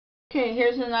Okay,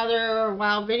 here's another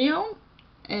WOW video.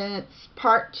 It's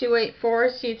part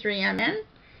 22f1fa19c3mn,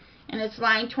 and it's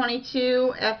line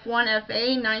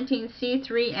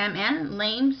 22f1fa19c3mn,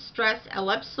 lame stress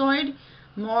ellipsoid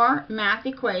Mohr math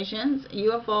equations,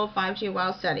 UFO 5G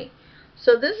WOW Seti.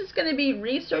 So this is going to be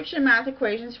research and math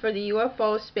equations for the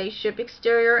UFO spaceship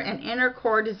exterior and inner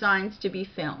core designs to be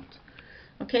filmed.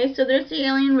 Okay, so there's the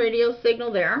alien radio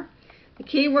signal there. The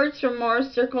keywords for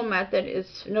Mohr's circle method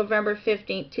is November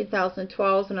 15,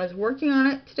 2012, and I was working on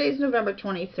it. Today's November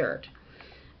 23rd.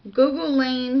 Google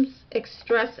lame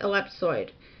stress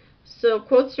ellipsoid. So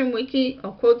quotes from Wiki,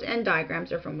 quotes and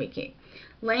diagrams are from Wiki.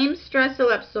 Lame stress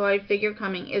ellipsoid figure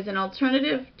coming is an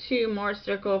alternative to Mohr's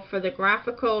circle for the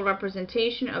graphical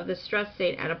representation of the stress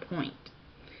state at a point.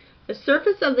 The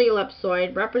surface of the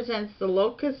ellipsoid represents the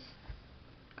locus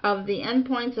of the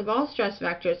endpoints of all stress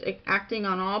vectors acting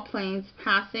on all planes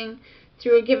passing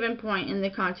through a given point in the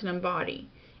continuum body.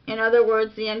 In other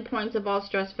words, the endpoints of all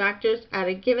stress vectors at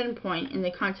a given point in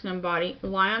the continuum body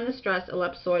lie on the stress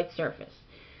ellipsoid surface.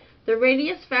 The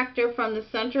radius vector from the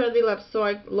center of the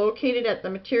ellipsoid located at the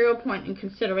material point in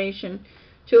consideration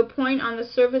to a point on the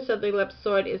surface of the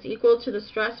ellipsoid is equal to the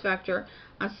stress vector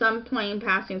on some plane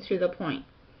passing through the point.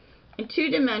 In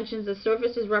two dimensions, the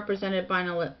surface is represented by an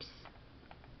ellipse.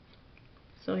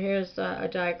 So here's a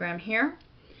diagram here.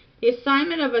 The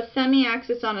assignment of a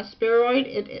semi-axis on a spheroid,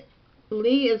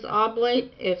 Li is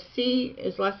oblate if C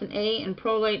is less than A, and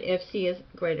prolate if C is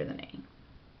greater than A.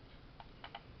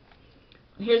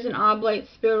 Here's an oblate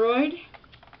spheroid,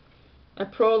 a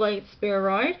prolate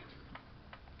spheroid.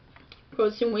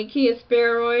 Quotes from Wiki, a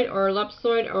spheroid or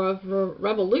ellipsoid of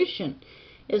revolution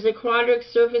is a quadratic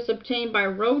surface obtained by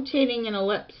rotating an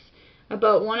ellipse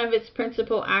about one of its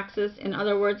principal axes, in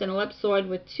other words, an ellipsoid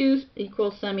with two equal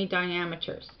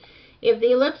semi-diameters. If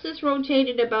the ellipse is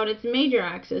rotated about its major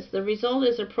axis, the result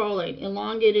is a prolate,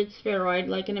 elongated spheroid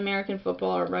like an American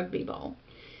football or rugby ball.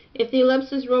 If the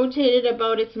ellipse is rotated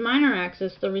about its minor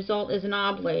axis, the result is an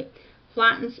oblate,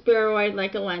 flattened spheroid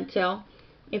like a lentil.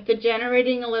 If the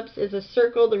generating ellipse is a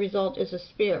circle, the result is a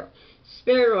sphere.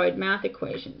 Spheroid math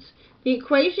equations. The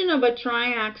equation of a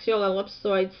triaxial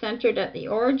ellipsoid centered at the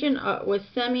origin with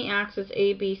semi-axis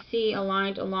ABC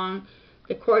aligned along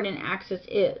the coordinate axis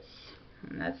is,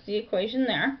 and that's the equation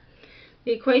there.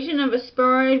 The equation of a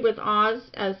spheroid with Oz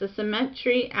as the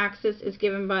symmetry axis is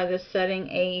given by the setting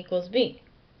A equals B.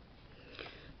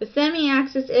 The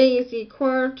semi-axis A is the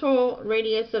equatorial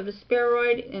radius of the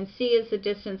spheroid, and C is the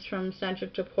distance from center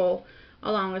to pole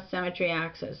along the symmetry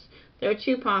axis. There are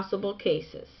two possible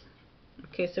cases.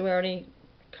 Okay, so we already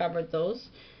covered those.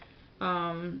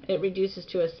 It reduces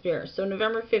to a sphere. So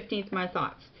November 15th, my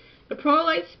thoughts. The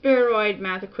prolate spheroid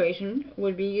math equation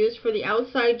would be used for the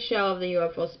outside shell of the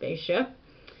UFO spaceship,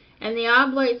 and the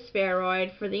oblate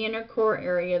spheroid for the inner core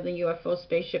area of the UFO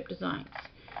spaceship designs.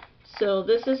 So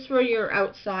this is for your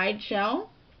outside shell.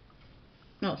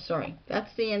 No, sorry,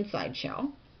 that's the inside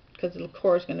shell, because the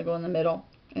core is going to go in the middle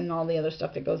and all the other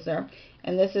stuff that goes there.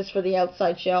 And this is for the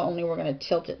outside shell, only we're going to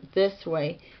tilt it this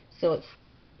way so it's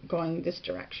going this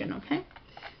direction, okay?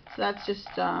 So that's just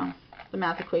the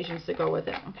math equations that go with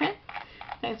it, okay?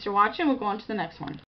 Thanks for watching. We'll go on to the next one.